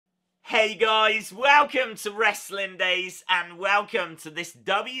Hey guys, welcome to Wrestling Days and welcome to this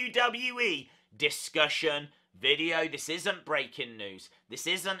WWE discussion video. This isn't breaking news. This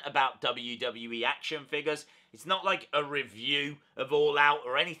isn't about WWE action figures. It's not like a review of All Out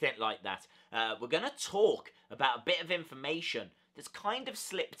or anything like that. We're going to talk about a bit of information that's kind of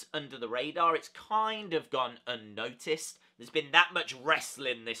slipped under the radar. It's kind of gone unnoticed. There's been that much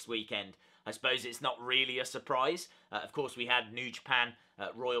wrestling this weekend. I suppose it's not really a surprise. Of course, we had New Japan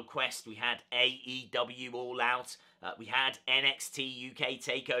Royal Quest. We had AEW All Out. We had NXT UK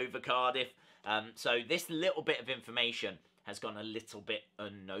Takeover Cardiff. So this little bit of information has gone a little bit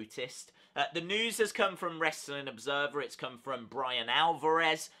unnoticed. The news has come from Wrestling Observer. It's come from Bryan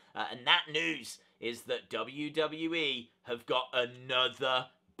Alverez. And that news is that WWE have got another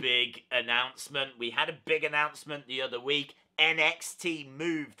big announcement. We had a big announcement the other week. NXT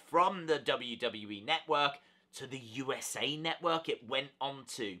moved from the WWE network to the USA network. It went on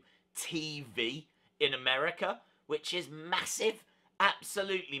to TV in America, which is massive,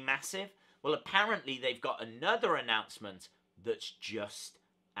 absolutely massive. Well, apparently they've got another announcement that's just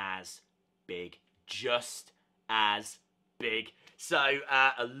as big, So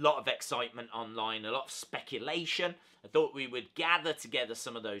a lot of excitement online, a lot of speculation. I thought we would gather together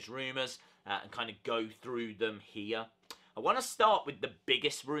some of those rumors and kind of go through them here. I want to start with the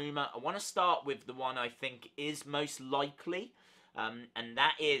biggest rumor. I want to start with the one I think is most likely, and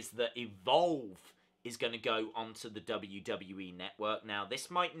that is that Evolve is going to go onto the WWE network. Now, this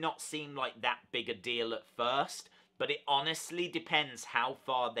might not seem like that big a deal at first, but it honestly depends how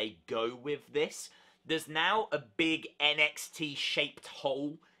far they go with this. There's now a big NXT-shaped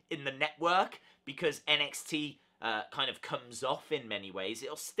hole in the network because NXT kind of comes off in many ways.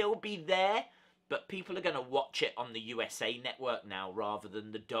 It'll still be there, but people are going to watch it on the USA network now rather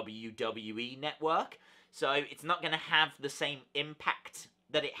than the WWE network. So it's not going to have the same impact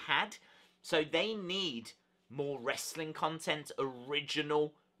that it had. So they need more wrestling content,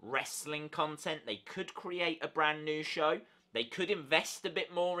 original wrestling content. They could create a brand new show. They could invest a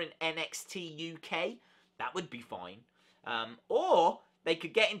bit more in NXT UK. That would be fine. Or they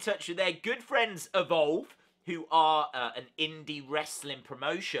could get in touch with their good friends Evolve, who are an indie wrestling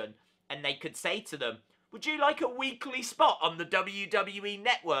promotion, and they could say to them, would you like a weekly spot on the WWE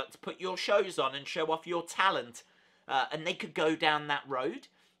network to put your shows on and show off your talent? And they could go down that road.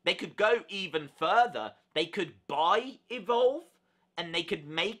 They could go even further. They could buy Evolve, and they could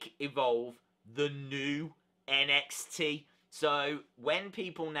make Evolve the new NXT. So when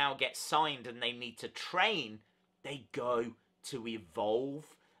people now get signed and they need to train, they go to Evolve.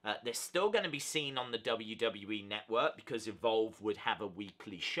 They're still going to be seen on the WWE network because Evolve would have a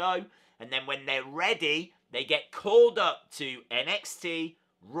weekly show. And then when they're ready, they get called up to NXT,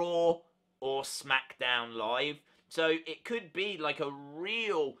 Raw, or SmackDown Live. So it could be like a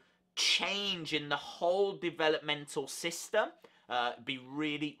real change in the whole developmental system. It'd be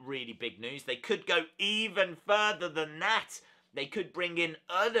really, really big news. They could go even further than that. They could bring in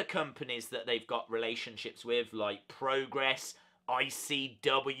other companies that they've got relationships with, like Progress,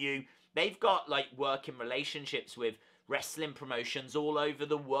 ICW. They've got like working relationships with wrestling promotions all over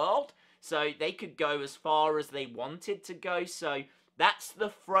the world. So they could go as far as they wanted to go. So that's the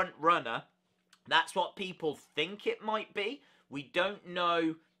front runner. That's what people think it might be. We don't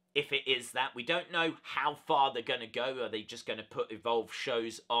know if it is that. We don't know how far they're going to go. Are they just going to put Evolve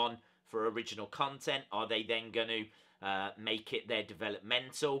shows on for original content? Are they then going to make it their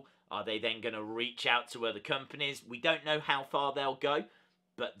developmental? Are they then going to reach out to other companies? We don't know how far they'll go,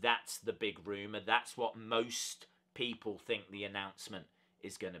 but that's the big rumor. That's what most people think the announcement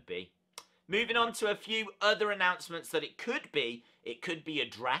is going to be. Moving on to a few other announcements that it could be a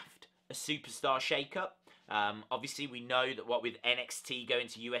draft, a superstar shakeup. Obviously, we know that what with NXT going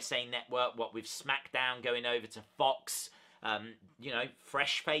to USA Network, what with SmackDown going over to Fox, you know,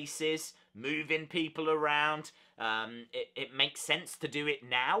 fresh faces, moving people around. It makes sense to do it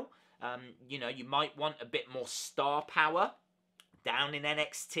now. You know, you might want a bit more star power down in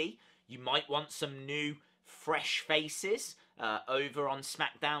NXT. You might want some new, fresh faces over on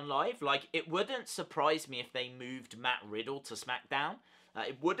SmackDown Live. Like, it wouldn't surprise me if they moved Matt Riddle to SmackDown.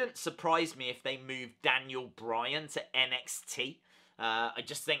 It wouldn't surprise me if they moved Daniel Bryan to NXT. I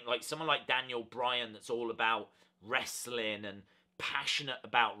just think, like, someone like Daniel Bryan that's all about wrestling and passionate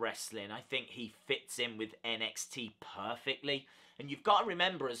about wrestling, I think he fits in with NXT perfectly. And you've got to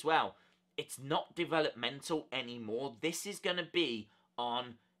remember as well, it's not developmental anymore. This is going to be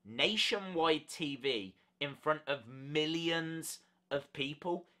on nationwide TV in front of millions of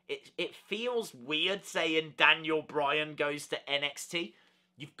people. It feels weird saying Daniel Bryan goes to NXT.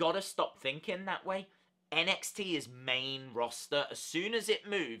 You've got to stop thinking that way. NXT is main roster. As soon as it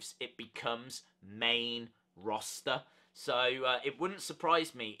moves, it becomes main roster. So it wouldn't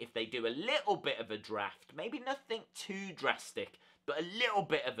surprise me if they do a little bit of a draft. Maybe nothing too drastic, but a little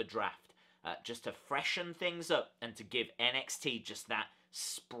bit of a draft. Just to freshen things up and to give NXT just that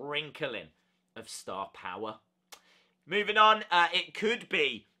sprinkling of star power. Moving on, it could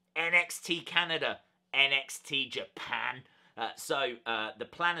be NXT Canada, NXT Japan. So the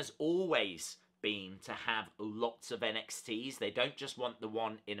plan has always been to have lots of NXTs. They don't just want the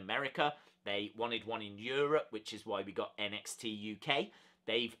one in America. They wanted one in Europe, which is why we got NXT UK.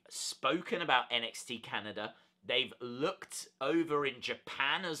 They've spoken about NXT Canada. They've looked over in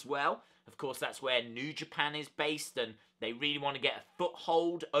Japan as well. Of course, that's where New Japan is based, and they really want to get a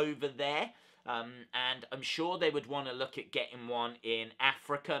foothold over there. And I'm sure they would want to look at getting one in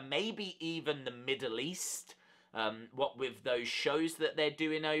Africa, maybe even the Middle East, what with those shows that they're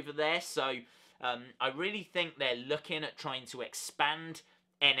doing over there. So I really think they're looking at trying to expand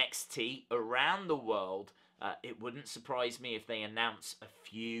NXT around the world. It wouldn't surprise me if they announce a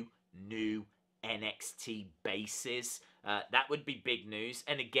few new NXT bases. That would be big news.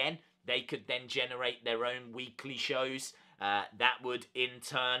 And again, they could then generate their own weekly shows. That would in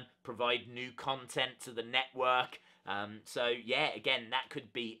turn provide new content to the network. So yeah, again, that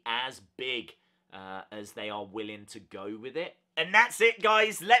could be as big as they are willing to go with it. And that's it,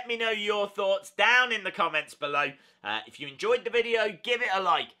 guys. Let me know your thoughts down in the comments below. If you enjoyed the video, give it a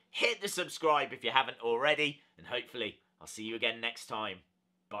like. Hit the subscribe if you haven't already. And hopefully, I'll see you again next time.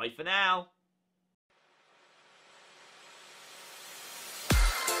 Bye for now.